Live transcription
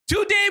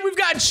Today we've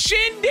got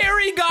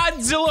SHINDARY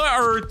Godzilla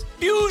Earth,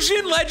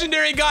 Fusion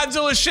Legendary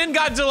Godzilla Shin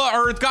Godzilla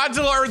Earth,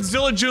 Godzilla Earth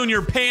Zilla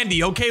Jr.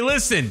 Pandy. Okay,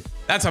 listen,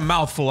 that's a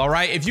mouthful, all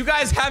right? If you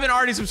guys haven't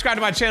already subscribed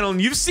to my channel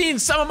and you've seen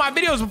some of my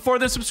videos before,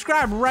 then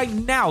subscribe right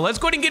now. Let's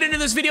go ahead and get into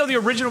this video. The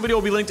original video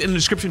will be linked in the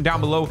description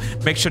down below.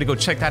 Make sure to go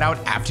check that out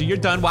after you're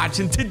done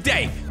watching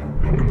today.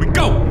 Here we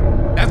go.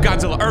 That's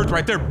Godzilla Earth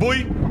right there,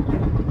 boy.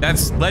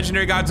 That's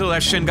Legendary Godzilla,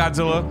 that's Shin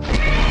Godzilla.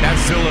 That's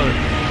Zilla.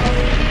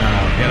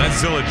 Yeah, that's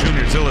Zilla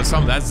Jr. Zilla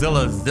something. That's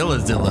Zilla.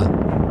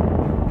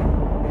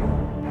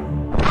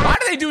 Why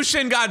do they do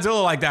Shin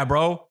Godzilla like that,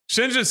 bro?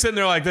 Shin's just sitting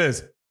there like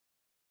this.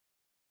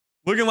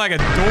 Looking like a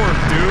dork,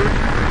 dude.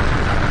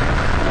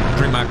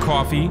 Drink my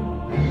coffee.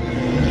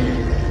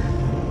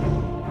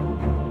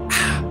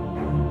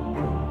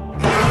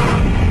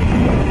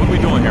 What are we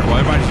doing here? Well,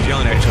 everybody's just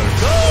yelling at each other.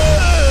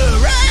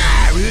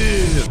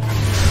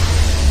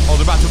 Oh,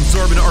 they're about to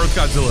absorb into Earth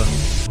Godzilla.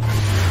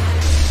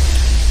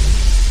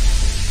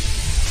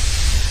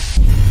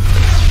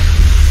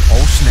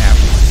 Oh snap.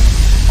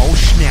 Oh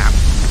snap.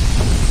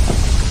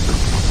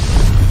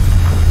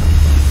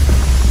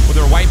 Was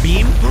there a white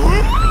beam?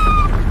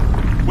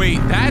 Wait,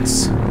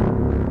 that's...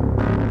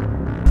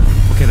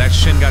 Okay, that's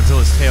Shin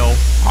Godzilla's tail,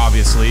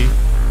 obviously.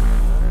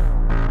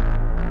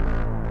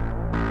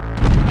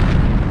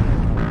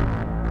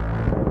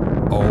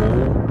 Oh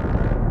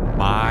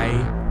my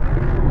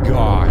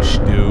gosh,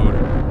 dude.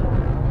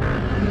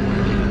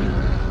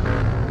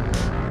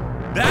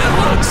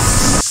 That looks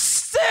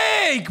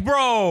sick,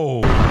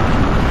 bro.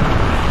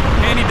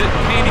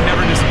 Candy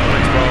never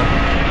disappoints, bro.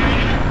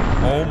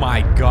 Oh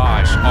my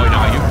gosh. Oh,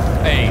 no, you...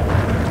 Hey,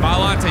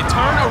 Malante,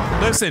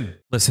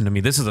 listen to me.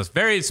 This is a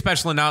very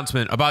special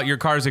announcement about your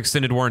car's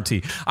extended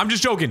warranty. I'm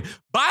just joking.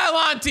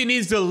 Biollante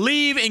needs to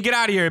leave and get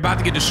out of here. You're about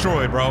to get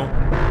destroyed, bro.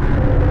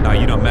 No,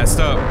 you done messed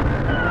up.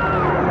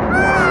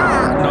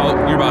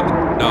 No, you're about to...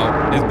 No,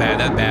 it's bad.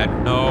 That's bad.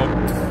 No.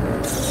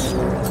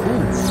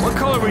 Ooh, what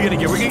color are we gonna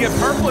get? We're gonna get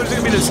purple, or is it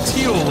gonna be this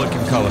teal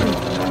looking color?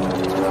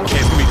 Okay,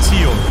 it's gonna be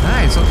teal.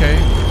 Nice, okay.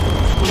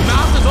 Well, the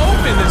mouth is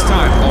open this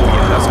time. Oh,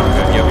 yeah, that's not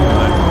good. Yeah, we're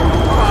done.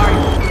 Bye.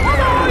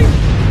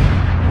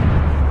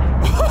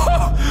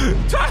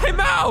 Time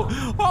out.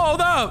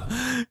 Hold up.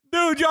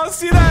 Dude, y'all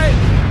see that?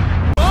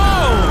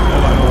 Oh!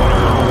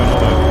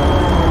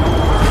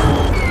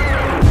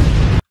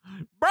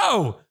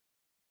 Bro,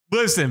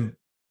 listen.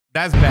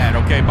 That's bad,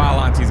 okay?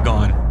 Biolante's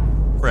gone.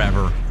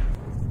 Forever.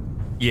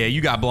 Yeah,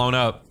 you got blown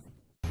up.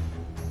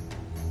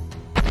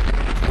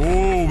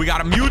 Ooh, we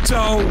got a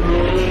Muto.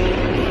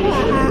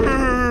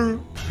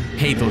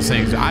 Hate those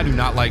things. I do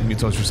not like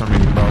Mutos for some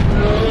reason, bro.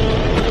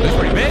 It's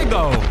pretty big,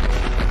 though.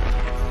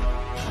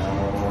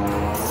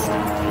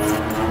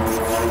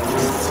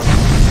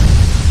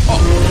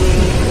 Oh,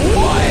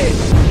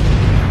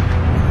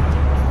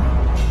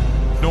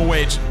 what? No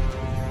way.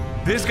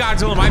 This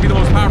Godzilla might be the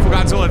most powerful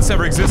Godzilla that's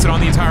ever existed on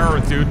the entire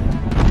Earth, dude.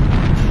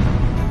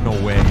 No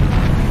way.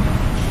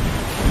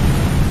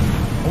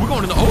 Oh, we're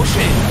going in the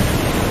ocean.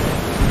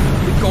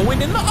 We're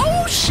going in the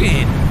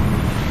ocean.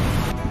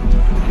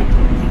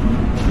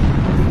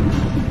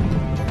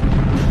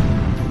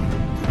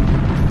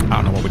 I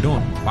don't know what we're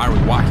doing. Why are we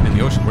walking in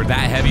the ocean? We're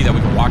that heavy that we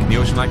can walk in the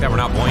ocean like that. We're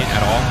not buoyant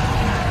at all.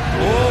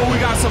 Oh, we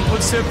got some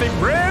Pacific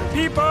Rim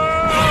people.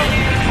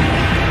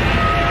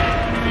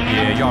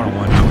 Yeah, y'all don't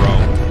want that, bro.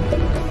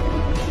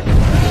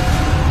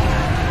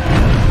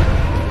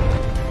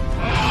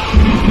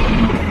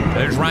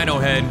 There's Rhino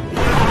Head. We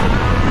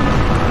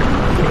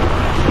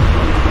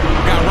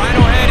got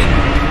Rhino Head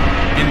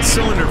and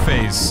Cylinder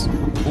Face.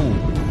 Ooh,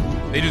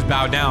 they just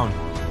bowed down.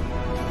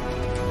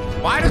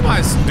 Why does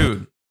my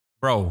dude,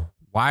 bro?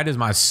 Why does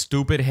my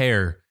stupid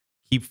hair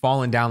keep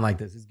falling down like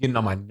this? It's getting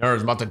on my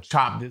nerves. I'm about to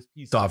chop this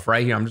piece off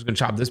right here. I'm just gonna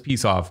chop this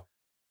piece off.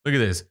 Look at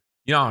this.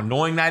 You know how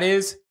annoying that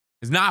is?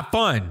 It's not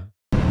fun.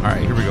 All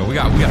right, here we go. We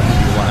got a movie to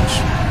watch.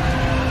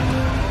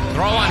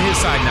 They're all on his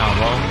side now,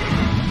 bro.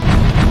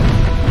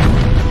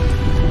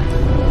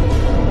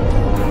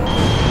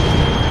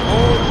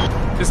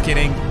 Just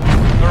kidding.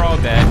 They're all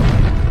dead.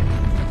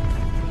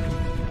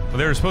 Well,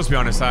 they were supposed to be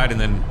on his side,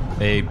 and then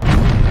they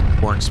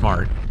weren't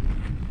smart.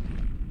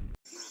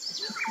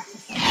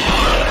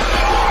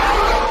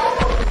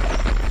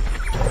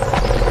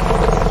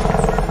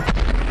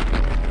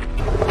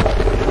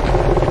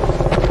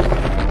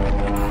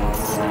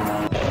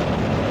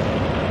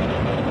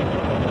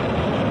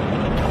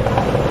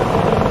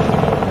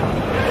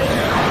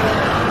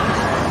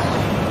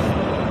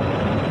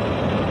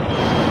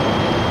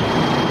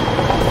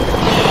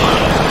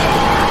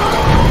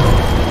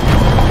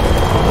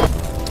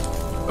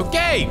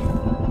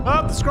 Oh,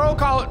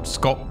 the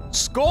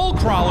skull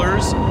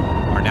crawlers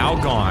are now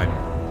gone.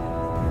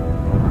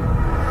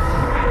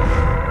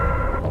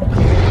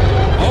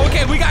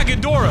 Okay, we got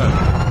Ghidorah.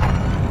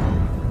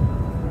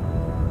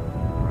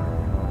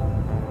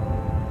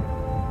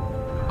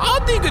 I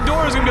don't think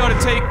Ghidorah's gonna be able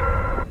to take...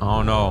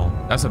 Oh no,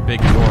 that's a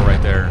big Ghidorah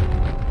right there.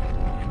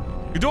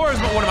 Ghidorah is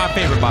one of my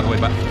favorite, by the way,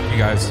 you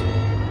guys.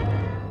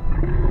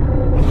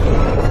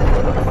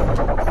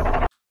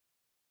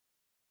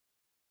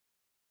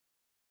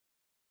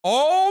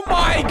 Oh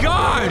my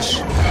gosh.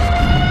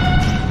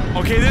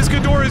 Okay, this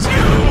Ghidorah is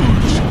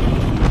huge.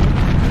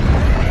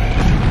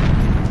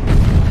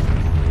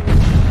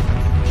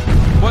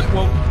 What?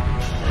 Well,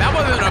 that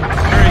wasn't a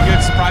very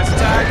good surprise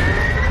attack.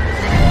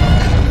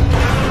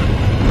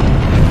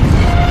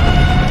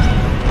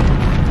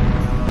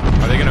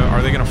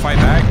 Are they gonna fight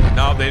back?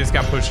 No, they just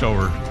got pushed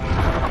over.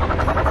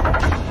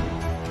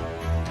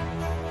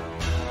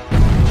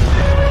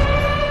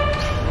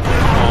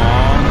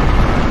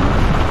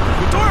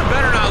 Ghidorah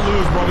better not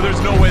lose, bro, but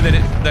there's no way that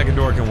that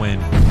Ghidorah can win.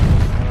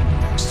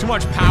 There's too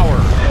much power.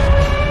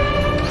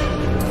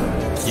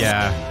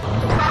 Yeah.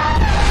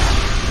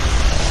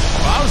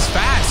 Well, that was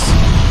fast.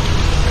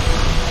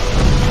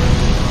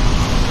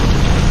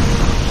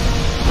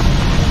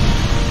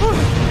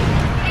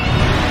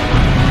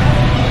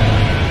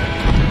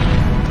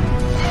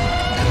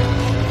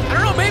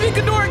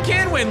 Ghidorah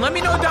can win. Let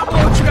me know down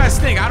below what you guys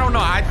think. I don't know.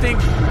 I think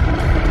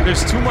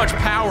there's too much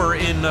power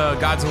in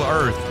Godzilla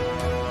Earth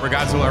for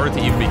Godzilla Earth to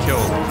even be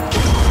killed.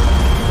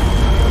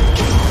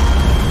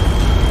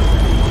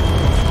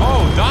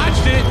 Oh,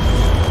 dodged it.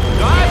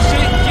 Dodged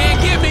it.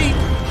 Can't get me.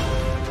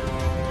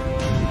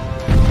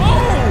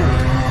 Oh!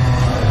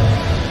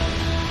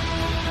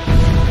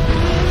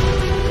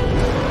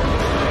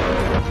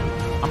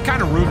 I'm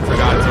kind of rooting for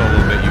Godzilla a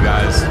little bit, you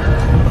guys.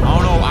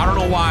 I don't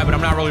know why, but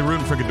I'm not really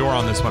rooting for Ghidorah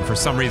on this one for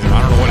some reason.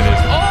 I don't know what it is.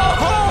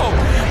 Oh!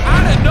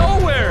 Out of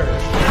nowhere!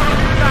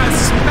 Got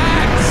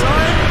smacked,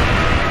 son!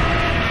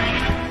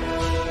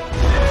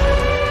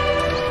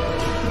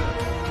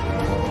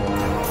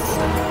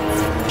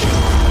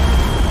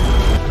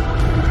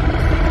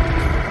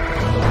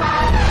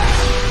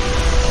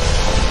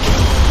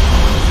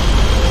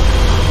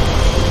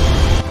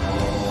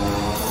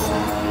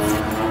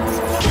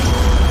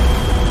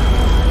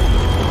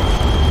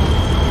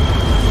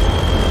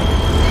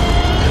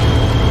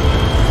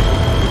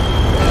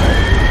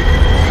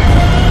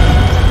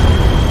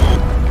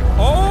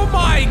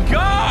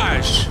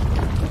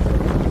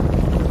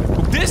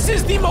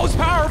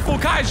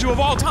 Kaiju of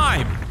all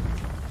time.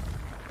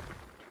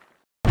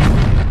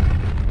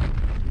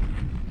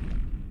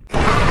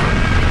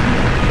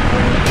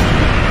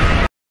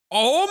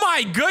 Oh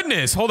my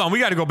goodness. Hold on, we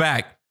gotta go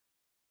back.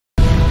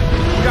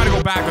 We gotta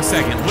go back a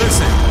second.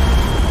 Listen.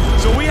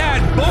 So we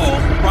had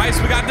boom, right?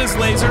 So we got this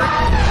laser.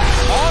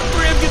 All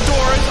three of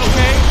Ghidorahs,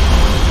 okay?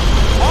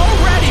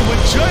 Already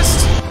with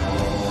just...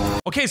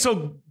 Okay,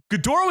 so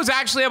Ghidorah was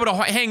actually able to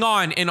hang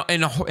on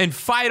and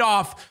fight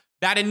off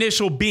that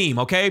initial beam,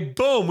 okay?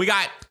 Boom, we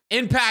got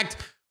impact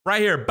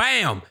right here,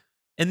 bam.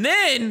 And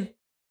then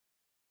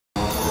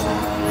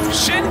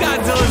Shin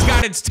Godzilla's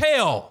got its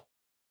tail.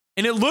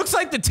 And it looks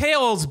like the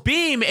tail's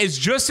beam is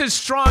just as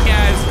strong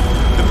as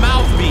the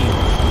mouth beam.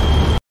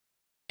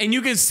 And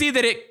you can see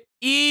that it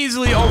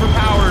easily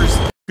overpowers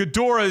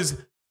Ghidorah's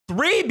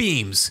 3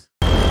 beams.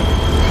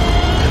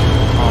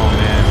 Oh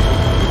man,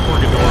 poor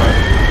Ghidorah.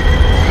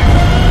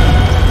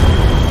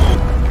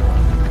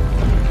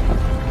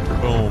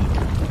 Boom.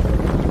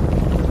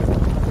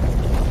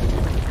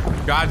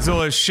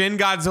 Godzilla, Shin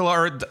Godzilla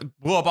Earth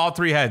blew up all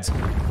 3 heads.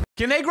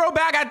 Can they grow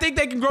back? I think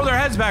they can grow their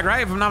heads back,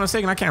 right? If I'm not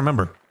mistaken, I can't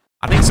remember.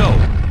 I think so.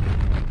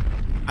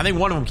 I think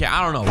one of them can.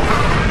 I don't know.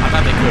 I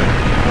thought they could.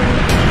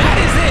 That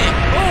is it.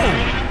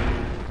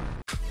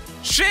 Boom.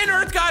 Shin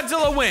Earth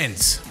Godzilla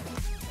wins.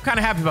 I'm kind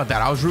of happy about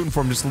that. I was rooting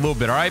for him just a little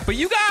bit, all right? But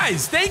you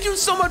guys, thank you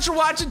so much for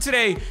watching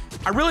today.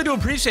 I really do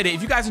appreciate it.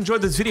 If you guys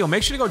enjoyed this video,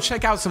 make sure to go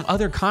check out some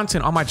other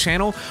content on my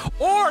channel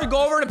or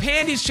go over to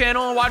Pandy's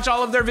channel and watch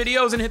all of their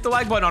videos and hit the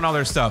like button on all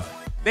their stuff.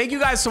 Thank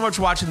you guys so much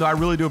for watching, though. I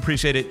really do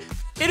appreciate it.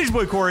 It is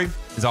your boy, Corey.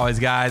 As always,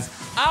 guys,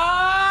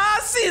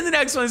 I'll see you in the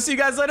next one. See you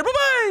guys later.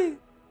 Bye-bye.